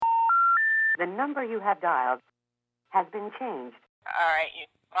The number you have dialed has been changed. All right.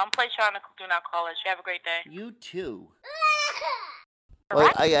 I'm place you on the Do Not Call List. You have a great day. You too.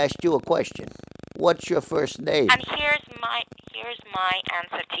 What? I asked you a question. What's your first name? And here's my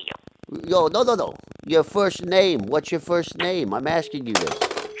answer to you. Yo, no. Your first name. What's your first name? I'm asking you this.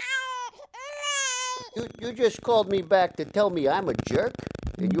 You just called me back to tell me I'm a jerk,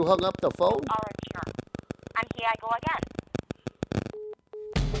 and you hung up the phone? All right, sure. And here I go again.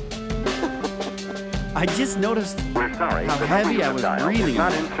 I just noticed We're sorry, how the heavy number I you was have dialed breathing is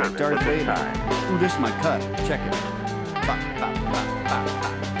not like in service Darth at this Vader. time. Ooh, this is my cut. Check it. Ba, ba, ba, ba,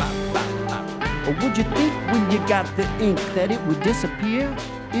 ba, ba, ba. Or would you think when you got the ink that it would disappear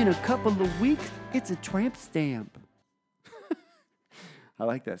in a couple of weeks? It's a tramp stamp. I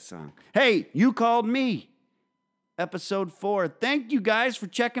like that song. Hey, you called me. Episode 4. Thank you guys for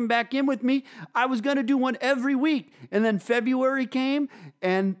checking back in with me. I was going to do one every week. And then February came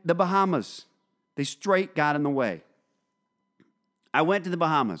and the Bahamas. They straight got in the way. I went to the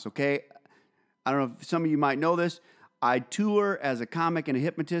Bahamas, okay? I don't know if some of you might know this. I tour as a comic and a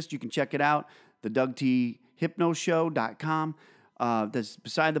hypnotist. You can check it out. The DougTHypnoShow.com. That's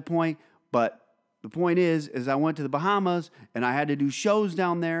beside the point. But the point is I went to the Bahamas and I had to do shows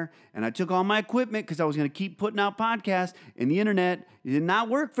down there, and I took all my equipment because I was going to keep putting out podcasts, and the internet did not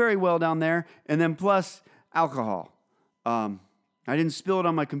work very well down there, and then plus alcohol. I didn't spill it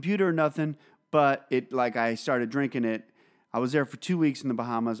on my computer or nothing, but I started drinking it. I was there for 2 weeks in the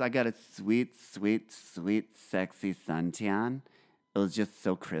Bahamas. I got a sweet, sexy suntan. It was just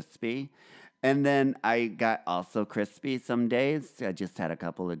so crispy. And then I got also crispy some days. I just had a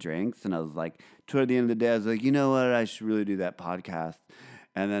couple of drinks, and I was like, toward the end of the day, I was like, you know what? I should really do that podcast.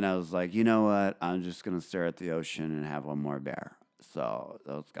 And then I was like, you know what? I'm just going to stare at the ocean and have one more beer. So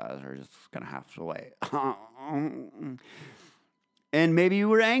those guys are just going to have to wait. And maybe you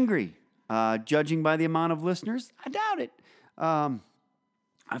were angry. Judging by the amount of listeners, I doubt it. I've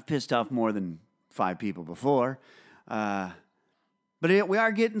pissed off more than 5 people before. But we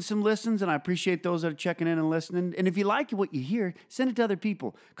are getting some listens, and I appreciate those that are checking in and listening. And if you like what you hear, send it to other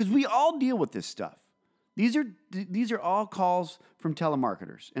people, because we all deal with this stuff. These are all calls from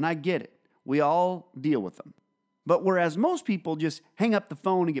telemarketers, and I get it. We all deal with them. But whereas most people just hang up the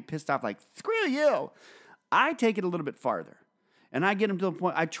phone and get pissed off like, screw you, I take it a little bit farther. And I get them to the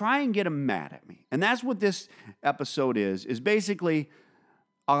point, I try and get them mad at me. And that's what this episode is basically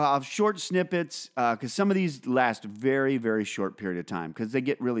I'll have short snippets, because some of these last a very, very short period of time, because they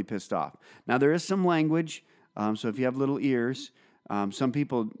get really pissed off. Now, there is some language, so if you have little ears, some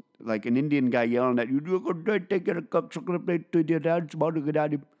people, like an Indian guy yelling at you,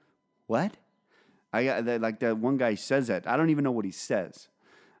 what? Like that one guy says that. I don't even know what he says.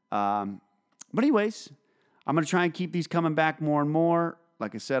 But anyways, I'm going to try and keep these coming back more and more.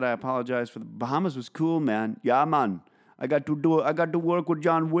 Like I said, I apologize for the Bahamas was cool, man. Yeah, man. I got to work with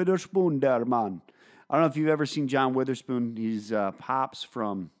John Witherspoon there, man. I don't know if you've ever seen John Witherspoon. He's Pops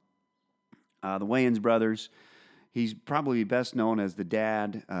from the Wayans brothers. He's probably best known as the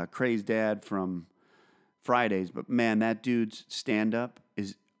dad, Craze dad from Fridays. But man, that dude's stand-up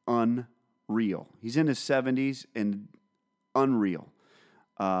is unreal. He's in his 70s and unreal.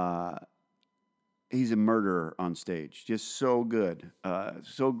 He's a murderer on stage. Just so good.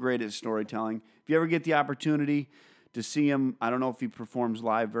 So great at storytelling. If you ever get the opportunity to see him, I don't know if he performs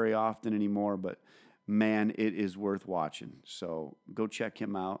live very often anymore, but man, it is worth watching. So go check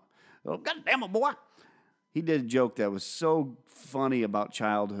him out. Oh, goddamn it, boy. He did a joke that was so funny about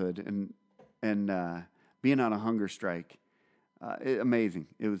childhood and being on a hunger strike. Amazing.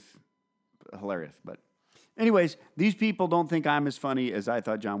 It was hilarious. But anyways, these people don't think I'm as funny as I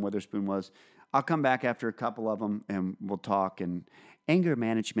thought John Witherspoon was. I'll come back after a couple of them, and we'll talk. And anger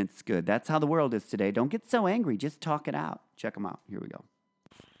management's good. That's how the world is today. Don't get so angry. Just talk it out. Check them out. Here we go.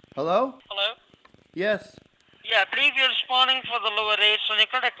 Hello? Hello? Yes. Yeah, I believe you're responding for the lower rates on your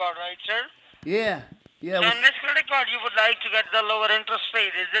credit card, right, sir? Yeah. So on this credit card, you would like to get the lower interest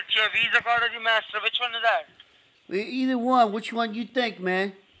rate. Is it your Visa card or your Master? Which one is that? Either one. Which one you think,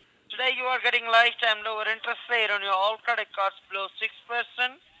 man? Today you are getting lifetime lower interest rate on your all credit cards below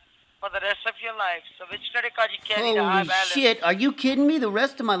 6%. For the rest of your life. So which credit card you carry the high Holy balance? shit, are you kidding me? The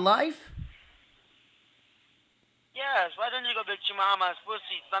rest of my life? Yes, why don't you go bitch your mama's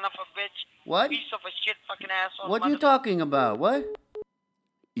pussy, son of a bitch? What? Piece of a shit fucking asshole. What are you talking about? What?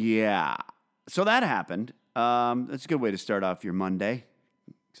 Yeah. So that happened. That's a good way to start off your Monday.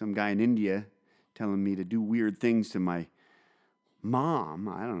 Some guy in India telling me to do weird things to my mom.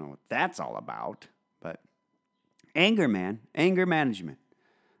 I don't know what that's all about. But anger, man. Anger management.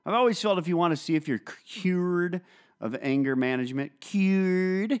 I've always felt if you want to see if you're cured of anger management,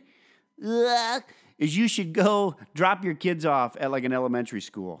 is you should go drop your kids off at like an elementary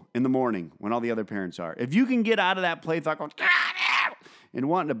school in the morning when all the other parents are. If you can get out of that play thought going, and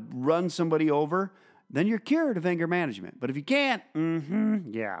wanting to run somebody over, then you're cured of anger management. But if you can't,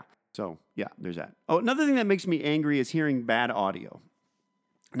 yeah. So, yeah, there's that. Oh, another thing that makes me angry is hearing bad audio.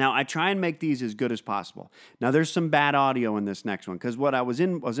 Now, I try and make these as good as possible. Now, there's some bad audio in this next one because what I was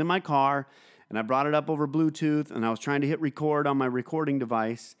in my car, and I brought it up over Bluetooth, and I was trying to hit record on my recording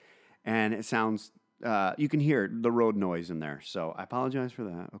device, and it sounds, you can hear the road noise in there. So I apologize for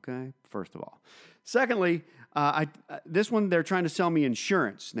that, okay, first of all. Secondly, this one, they're trying to sell me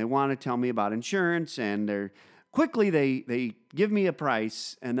insurance. They want to tell me about insurance, and they give me a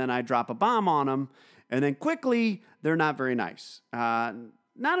price, and then I drop a bomb on them, and then quickly, they're not very nice.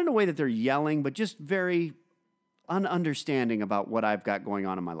 Not in a way that they're yelling, but just very ununderstanding about what I've got going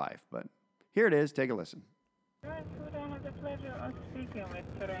on in my life. But here it is. Take a listen. Right, who do I have the pleasure of speaking with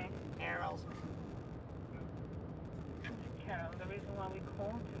today? Carol. Carol, the reason why we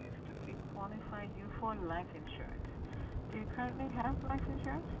called you is to see qualify you for life insurance. Do you currently have life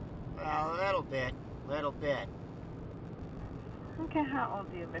insurance? Well, a little bit. Okay, how old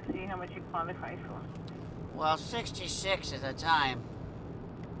are you? Let's see how much you qualify for. Well, 66 at the time.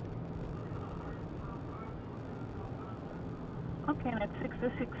 Okay, and at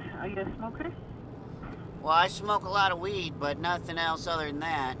 66, are you a smoker? Well, I smoke a lot of weed, but nothing else other than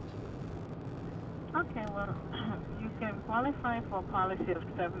that. Okay, well, you can qualify for a policy of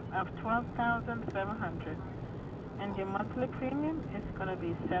 $12,700, and your monthly premium is going to be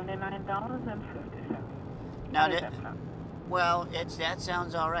 $79.50. Now, How does that sound? well, that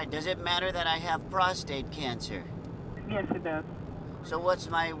sounds all right. Does it matter that I have prostate cancer? Yes, it does. So what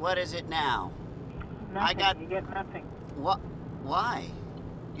is it now? Nothing. You get nothing. What? Why?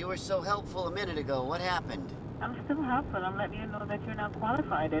 You were so helpful a minute ago. What happened? I'm still helpful. I'm letting you know that you're not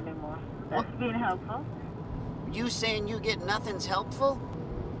qualified anymore. That's being helpful. You saying you get nothing's helpful?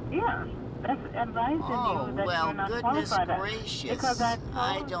 Yeah, that's advising you that well, you're not goodness qualified. gracious. Because I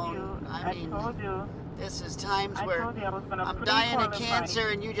told you. This is times I where told you I was gonna I'm dying of pre-qualify, cancer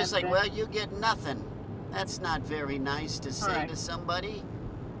and you just and like, then- well, you get nothing. That's not very nice to say Correct. to somebody.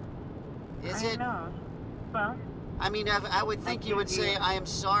 Is I it? know. Well, I mean, I would think you would give say, you- I am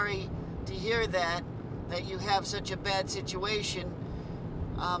sorry to hear that you have such a bad situation.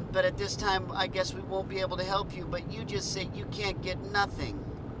 But at this time, I guess we won't be able to help you. But you just say you can't get nothing.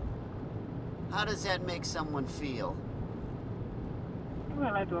 How does that make someone feel?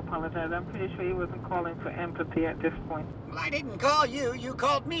 well, I do apologize. I'm pretty sure you wasn't calling for empathy at this point. Well, I didn't call you. You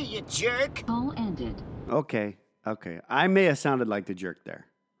called me, you jerk. Call ended. Okay. I may have sounded like the jerk there.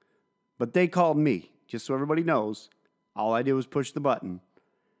 But they called me, just so everybody knows. All I did was push the button.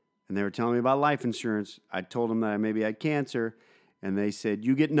 And they were telling me about life insurance. I told them that I maybe had cancer. And they said,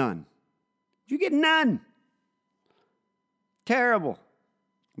 you get none. You get none. Terrible.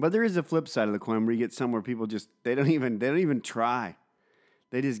 But there is a flip side of the coin where you get somewhere people just, they don't even try.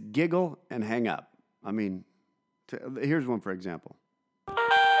 They just giggle and hang up. I mean, here's one for example.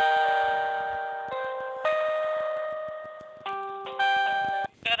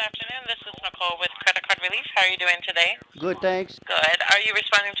 Good afternoon. This is Nicole with Credit Card Relief. How are you doing today? Good, thanks. Good. Are you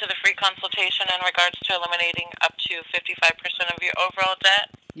responding to the free consultation in regards to eliminating up to 55% of your overall debt?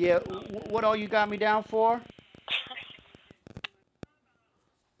 Yeah, what all you got me down for?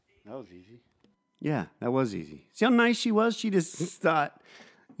 That was easy. Yeah, that was easy. See how nice she was? She just thought,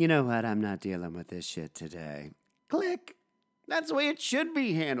 you know what, I'm not dealing with this shit today. Click. That's the way it should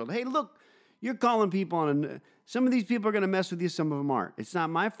be handled. Hey, look, you're calling people on some of these people are going to mess with you, some of them aren't. It's not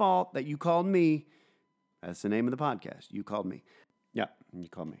my fault that you called me. That's the name of the podcast. You called me. Yeah, you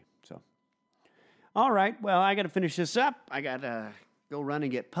called me. So, all right, well, I got to finish this up. I got to go run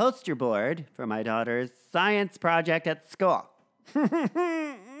and get poster board for my daughter's science project at school.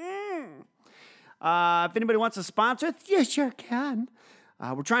 If anybody wants to sponsor it, you sure can.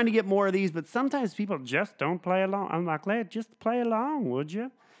 We're trying to get more of these, but sometimes people just don't play along. I'm like, just play along, would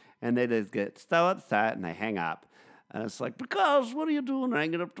you? And they just get so upset and they hang up. And it's like, because what are you doing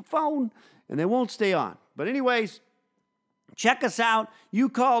hanging up the phone? And they won't stay on. But anyways, check us out. You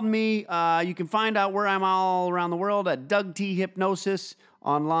called me. You can find out where I'm all around the world at Doug T Hypnosis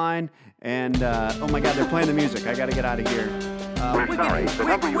online. And, oh my God, they're playing the music. I got to get out of here. We're sorry, the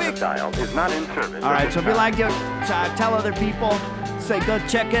number you have dialed is not in service. All right, so if you like to tell other people, say go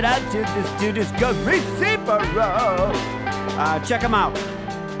check it out. Do this good receiver. Check them out.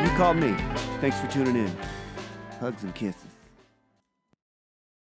 You called me. Thanks for tuning in. Hugs and kisses.